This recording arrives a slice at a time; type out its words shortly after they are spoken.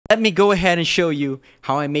Let me go ahead and show you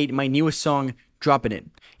how I made my newest song, Droppin' It.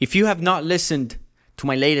 If you have not listened to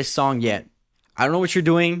my latest song yet, I don't know what you're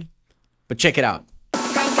doing, but check it out.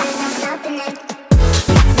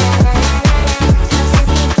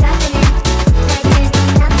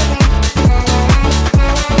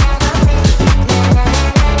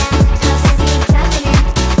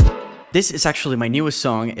 This is actually my newest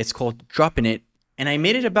song. It's called Droppin' It, and I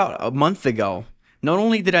made it about a month ago. Not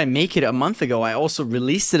only did I make it a month ago, I also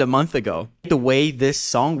released it a month ago. The way this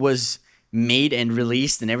song was made and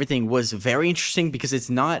released and everything was very interesting because it's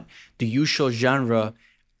not the usual genre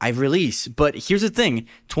I release. But here's the thing,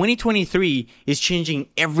 2023 is changing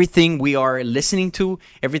everything we are listening to,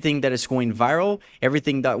 everything that is going viral,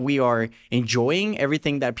 everything that we are enjoying,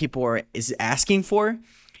 everything that people is asking for.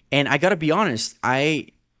 And I gotta be honest,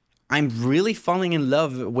 I'm really falling in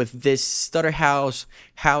love with this stutter house,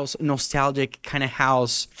 nostalgic kind of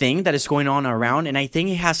house thing that is going on around, and I think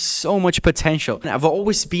it has so much potential. I've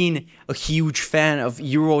always been a huge fan of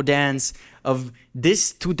Eurodance, of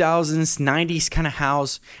this 2000s, 90s kind of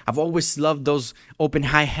house. I've always loved those open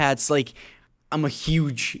hi-hats. Like, I'm a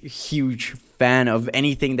huge fan of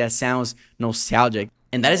anything that sounds nostalgic.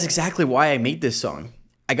 And that is exactly why I made this song.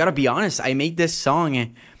 I gotta be honest, I made this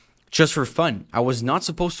song just for fun. I was not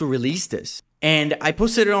supposed to release this. And I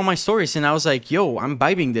posted it on my stories and I was like, yo, I'm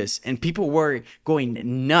vibing this. And people were going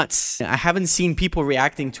nuts. I haven't seen people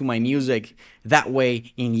reacting to my music that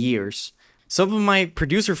way in years. Some of my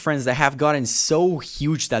producer friends that have gotten so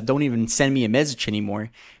huge that don't even send me a message anymore,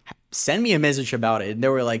 send me a message about it. And they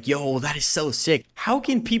were like, yo, that is so sick. How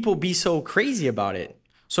can people be so crazy about it?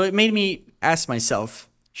 So it made me ask myself,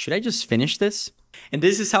 should I just finish this? And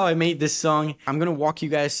this is how I made this song. I'm gonna walk you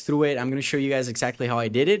guys through it. I'm gonna show you guys exactly how I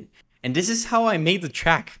did it. And this is how I made the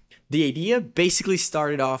track. The idea basically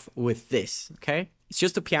started off with this, okay? It's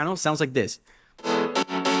just a piano, sounds like this.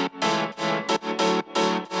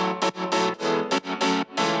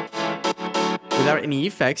 Without any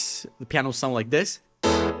effects, the piano sounds like this.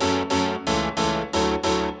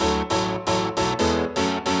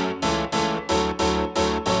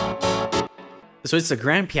 So it's a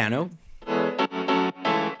grand piano.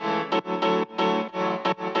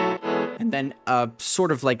 And then a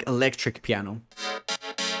sort of like electric piano.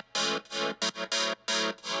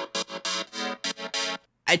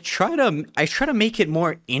 I try to make it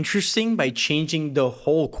more interesting by changing the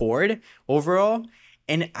whole chord overall,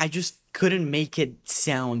 and I just couldn't make it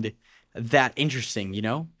sound that interesting, you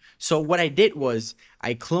know? So what I did was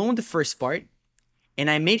I cloned the first part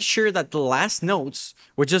and I made sure that the last notes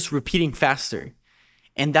were just repeating faster.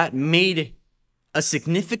 And that made a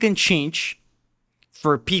significant change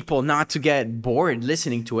for people not to get bored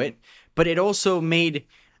listening to it, but it also made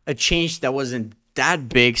a change that wasn't that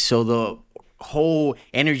big, so the whole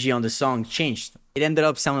energy on the song changed. It ended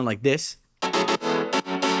up sounding like this.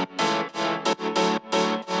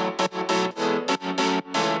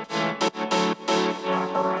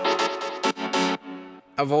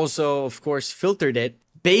 I've also, of course, filtered it.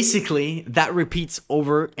 Basically, that repeats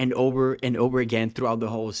over and over and over again throughout the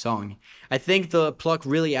whole song. I think the plug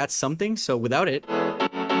really adds something, so without it,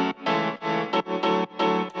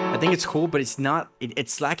 I think it's cool, but it's not,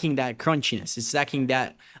 it's lacking that crunchiness. It's lacking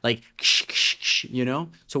that, like, you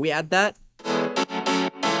know? So we add that.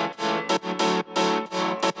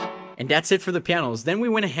 And that's it for the pianos. Then we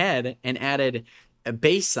went ahead and added a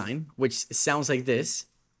bass line, which sounds like this.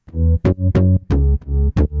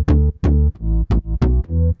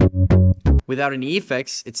 Without any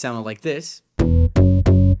effects, it sounded like this.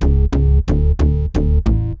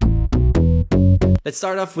 Let's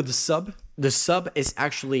start off with the sub. The sub is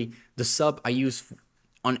actually the sub I use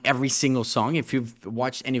on every single song. If you've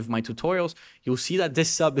watched any of my tutorials, you'll see that this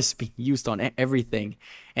sub is being used on everything.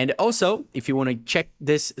 And also, if you want to check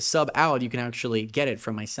this sub out, you can actually get it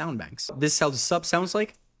from my sound banks. This is how the sub sounds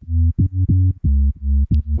like.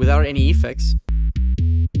 Without any effects.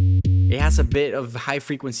 It has a bit of high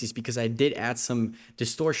frequencies because I did add some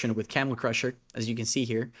distortion with Camel Crusher, as you can see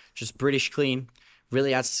here. Just British clean,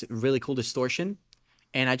 really adds really cool distortion.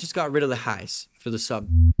 And I just got rid of the highs for the sub.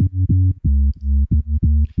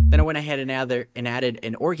 Then I went ahead and added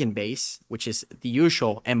an organ bass, which is the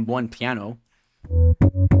usual M1 piano.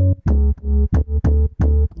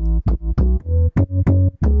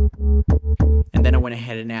 And then I went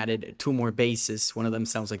ahead and added two more basses. One of them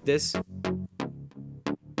sounds like this.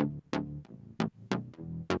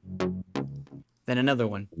 Then another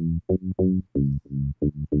one.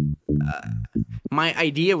 My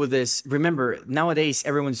idea with this, remember, nowadays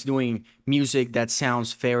everyone's doing music that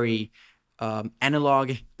sounds very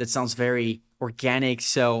analog, that sounds very organic.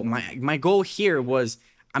 So my goal here was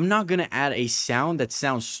I'm not gonna add a sound that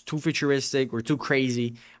sounds too futuristic or too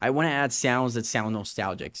crazy. I want to add sounds that sound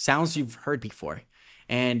nostalgic, sounds you've heard before,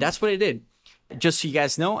 and that's what I did. Just so you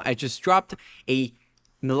guys know, I just dropped a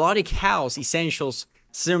melodic house essentials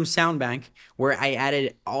Serum sound bank where I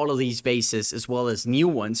added all of these basses as well as new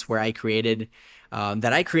ones where I created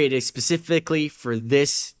that I created specifically for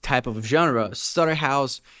this type of genre, stutter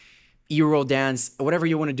house, Euro dance, whatever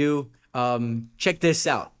you want to do. Check this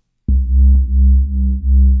out.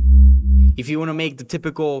 If you want to make the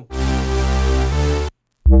typical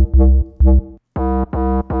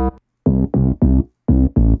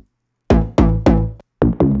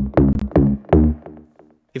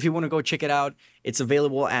if you want to go check it out, it's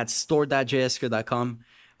available at store.jayeskar.com.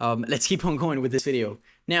 Let's keep on going with this video.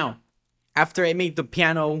 Now, after I made the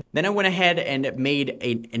piano, then I went ahead and made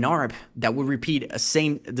an ARP that would repeat the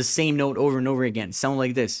same note over and over again. Sound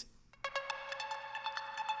like this.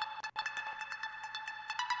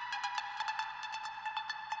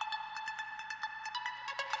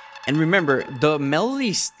 And remember, the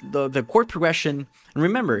melodies, the chord progression, and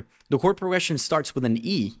remember, the chord progression starts with an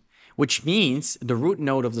E, which means the root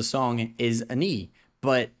note of the song is an E.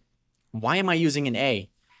 But why am I using an A?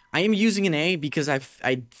 I am using an A because I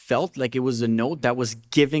felt like it was a note that was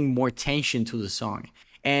giving more tension to the song.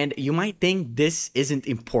 And you might think this isn't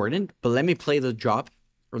important, but let me play the drop,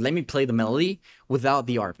 or let me play the melody without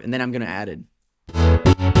the ARP, and then I'm gonna add it.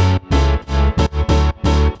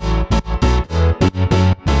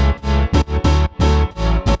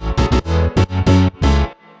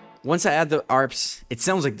 Once I add the ARPs, it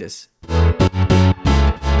sounds like this.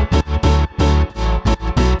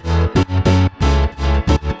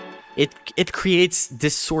 It creates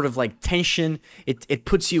this sort of like tension. It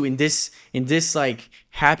puts you in this like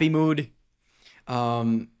happy mood.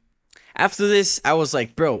 After this, I was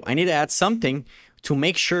like, bro, I need to add something to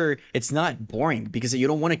make sure it's not boring, because you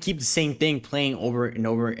don't want to keep the same thing playing over and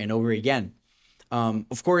over and over again.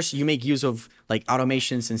 Of course, you make use of like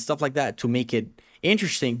automations and stuff like that to make it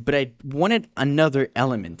interesting, but I wanted another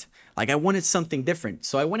element. Like I wanted something different.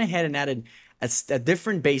 So I went ahead and added a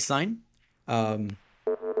different bass line,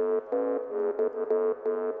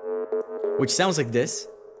 which sounds like this.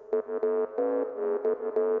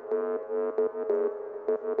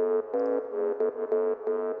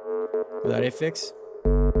 Without FX.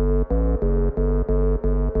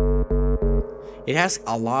 It has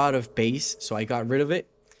a lot of bass, so I got rid of it.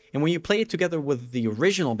 And when you play it together with the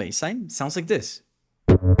original bass line, it sounds like this.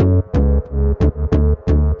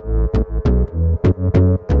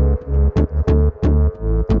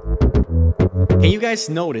 Can you guys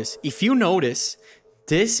notice? If you notice,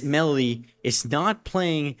 this melody is not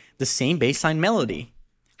playing the same bassline melody.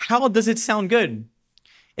 How does it sound good?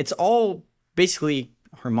 It's all basically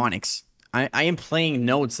harmonics. I am playing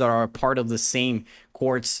notes that are part of the same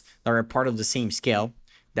chords, that are part of the same scale.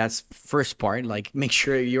 That's first part, like make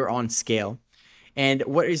sure you're on scale. And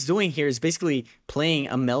what it's doing here is basically playing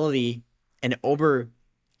a melody and over.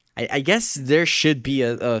 I guess there should be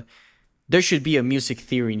a music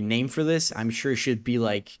theory name for this. I'm sure it should be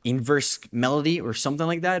like inverse melody or something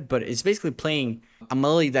like that. But it's basically playing a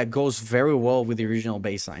melody that goes very well with the original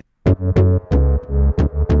bass line.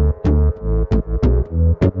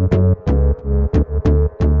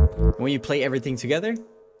 When you play everything together,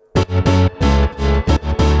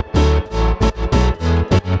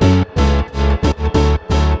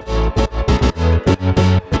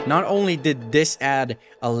 not only did this add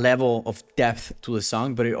a level of depth to the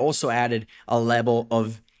song, but it also added a level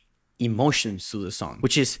of emotions to the song,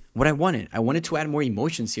 which is what I wanted. I wanted to add more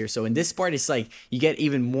emotions here. So in this part, it's like you get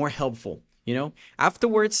even more helpful, you know?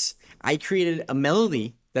 Afterwards, I created a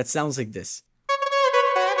melody that sounds like this.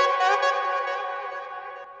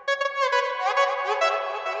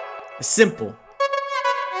 Simple.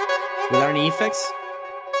 Without any effects.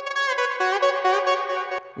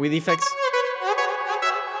 With effects.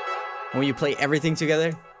 When you play everything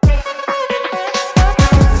together.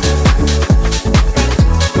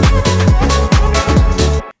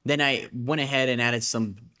 Then I went ahead and added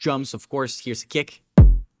some drums. Of course, here's a kick.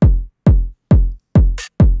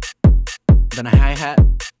 Then a hi-hat.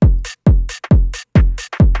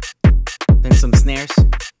 Then some snares.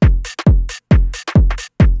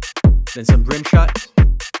 Then some rim shot.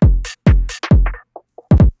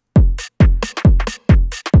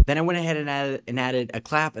 Then I went ahead and added a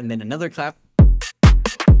clap and then another clap.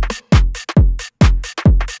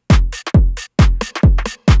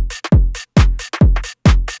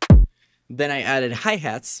 Then I added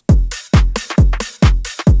hi-hats.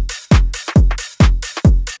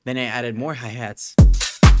 Then I added more hi-hats.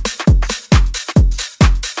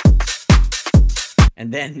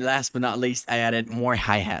 And then last but not least, I added more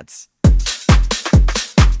hi-hats.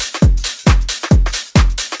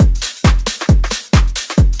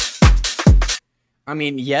 I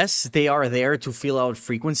mean, yes, they are there to fill out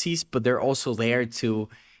frequencies, but they're also there to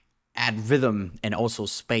add rhythm and also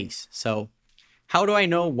space. So how do I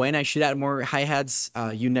know when I should add more hi-hats?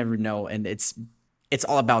 You never know, and it's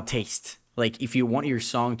all about taste. Like, if you want your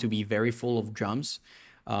song to be very full of drums,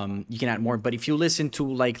 you can add more. But if you listen to,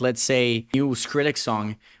 like, let's say, new Skrillex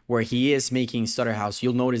song where he is making Stutter House,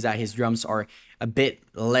 you'll notice that his drums are a bit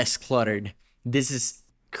less cluttered. This is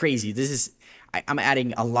crazy. I'm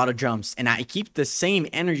adding a lot of drums, and I keep the same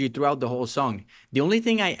energy throughout the whole song. The only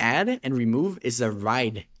thing I add and remove is a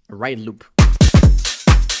ride loop.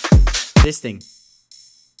 This thing.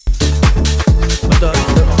 But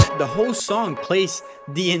the whole song plays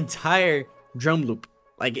the entire drum loop,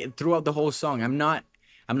 like throughout the whole song. I'm not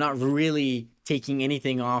really taking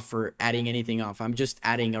anything off or adding anything off. I'm just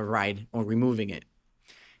adding a ride or removing it.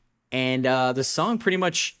 And the song pretty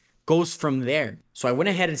much goes from there. So I went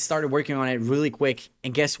ahead and started working on it really quick.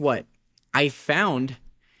 And guess what? I found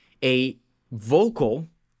a vocal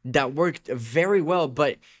that worked very well,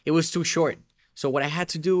 but it was too short. So what I had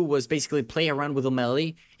to do was basically play around with the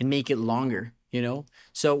melody and make it longer, you know?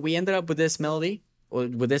 So we ended up with this melody, or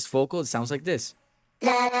with this vocal. It sounds like this.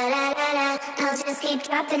 La la la la la, I'll just keep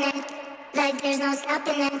dropping it, like there's no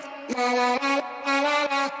stopping it. La la la la la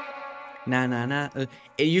la. Na na na.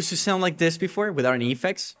 It used to sound like this before without any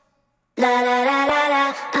effects. La la la la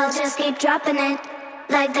la, I'll just keep dropping it,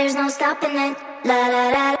 like there's no stopping it. La la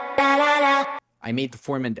la la la la. I made the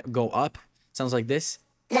format go up. Sounds like this.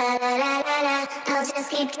 La la la la la, I'll just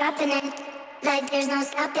keep dropping it, like there's no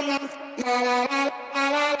stopping it. La la la la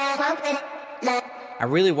la la. I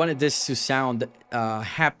really wanted this to sound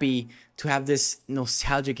happy, to have this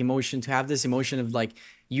nostalgic emotion, to have this emotion of like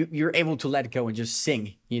you're able to let go and just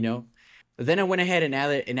sing, you know. But then I went ahead and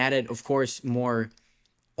added, of course, more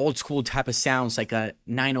old school type of sounds, like a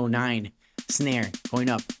 909 snare going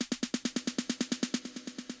up.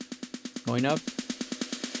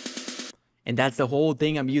 And that's the whole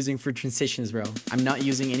thing I'm using for transitions, bro. I'm not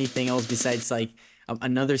using anything else besides like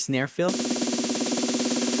another snare fill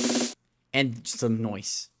and some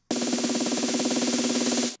noise.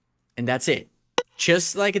 And that's it.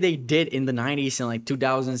 Just like they did in the 90s and like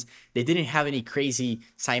 2000s, they didn't have any crazy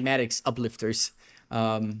cymatics uplifters.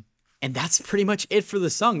 And that's pretty much it for the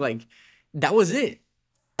song. Like, that was it.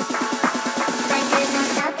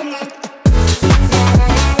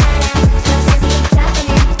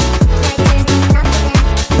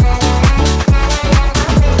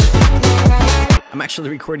 I'm actually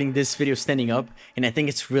recording this video standing up, and I think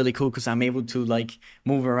it's really cool because I'm able to like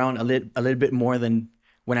move around a little bit more than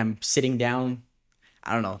when I'm sitting down.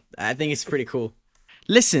 I don't know. I think it's pretty cool.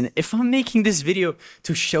 Listen, if I'm making this video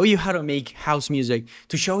to show you how to make house music,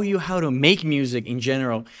 to show you how to make music in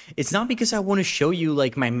general, it's not because I want to show you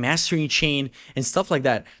like my mastering chain and stuff like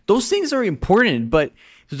that. Those things are important, but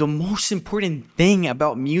the most important thing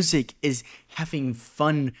about music is having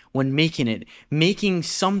fun when making it. Making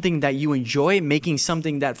something that you enjoy, making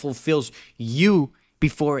something that fulfills you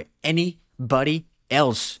before anybody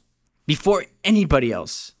else. Before anybody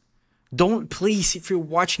else. Don't, please, if you're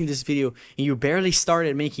watching this video and you barely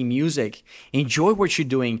started making music, enjoy what you're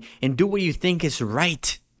doing and do what you think is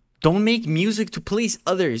right. Don't make music to please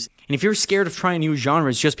others. And if you're scared of trying new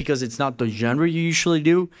genres just because it's not the genre you usually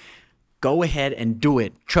do, go ahead and do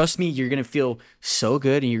it. Trust me, you're going to feel so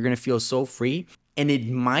good and you're going to feel so free. And it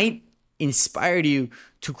might inspire you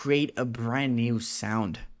to create a brand new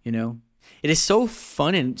sound, you know? It is so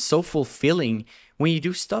fun and so fulfilling when you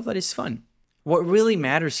do stuff that is fun. What really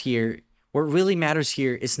matters here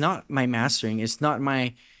is not my mastering, it's not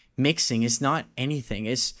my mixing, it's not anything.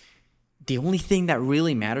 It's the only thing that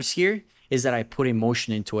really matters here is that I put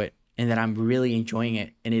emotion into it and that I'm really enjoying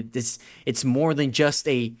it. And it's more than just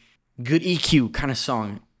a good EQ kind of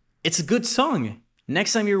song. It's a good song.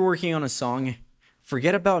 Next time you're working on a song,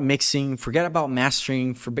 forget about mixing, forget about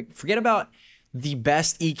mastering, forget about the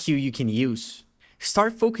best EQ you can use.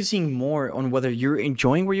 Start focusing more on whether you're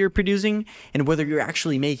enjoying what you're producing and whether you're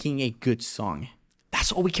actually making a good song.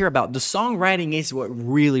 That's all we care about. The songwriting is what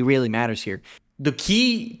really, really matters here. The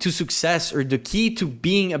key to success, or the key to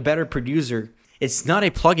being a better producer, it's not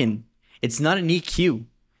a plugin. It's not an EQ.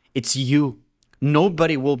 It's you.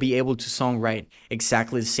 Nobody will be able to songwrite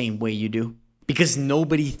exactly the same way you do, because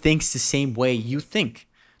nobody thinks the same way you think.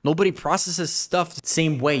 Nobody processes stuff the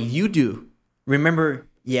same way you do. Remember,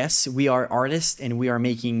 yes, we are artists and we are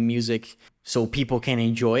making music so people can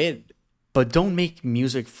enjoy it, but don't make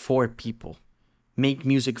music for people. Make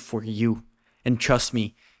music for you. And trust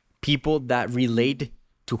me, people that relate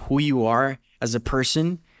to who you are as a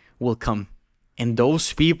person will come. And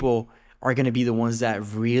those people are going to be the ones that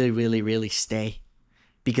really, really, really stay,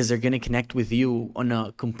 because they're going to connect with you on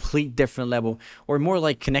a complete different level, or more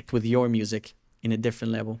like connect with your music in a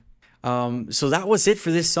different level. So that was it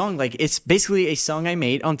for this song. Like, it's basically a song I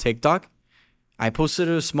made on TikTok. I posted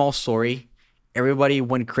a small story. Everybody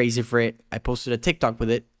went crazy for it. I posted a TikTok with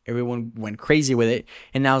it. Everyone went crazy with it.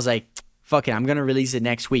 And I was like, fuck it, I'm going to release it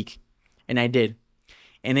next week. And I did.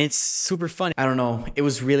 And it's super fun. I don't know. It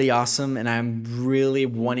was really awesome. And I'm really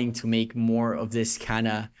wanting to make more of this kind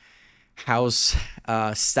of house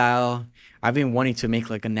style. I've been wanting to make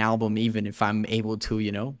like an album, even if I'm able to,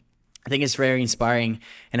 you know. I think it's very inspiring.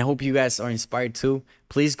 And I hope you guys are inspired too.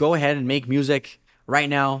 Please go ahead and make music right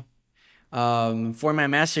now. For my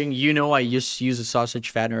mastering, you know, I just use a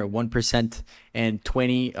sausage fatter, 1% and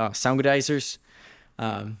 20 soundizers.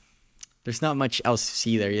 There's not much else to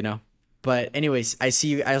see there, you know. But anyways, I'll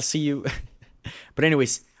see you. But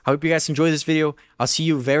anyways, I hope you guys enjoy this video. I'll see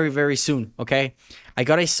you very, very soon, okay? I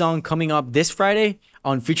got a song coming up this Friday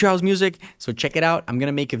on Future House Music, so check it out. I'm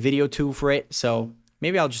gonna make a video too for it, so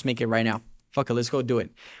maybe I'll just make it right now. Fuck it, let's go do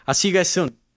it. I'll see you guys soon.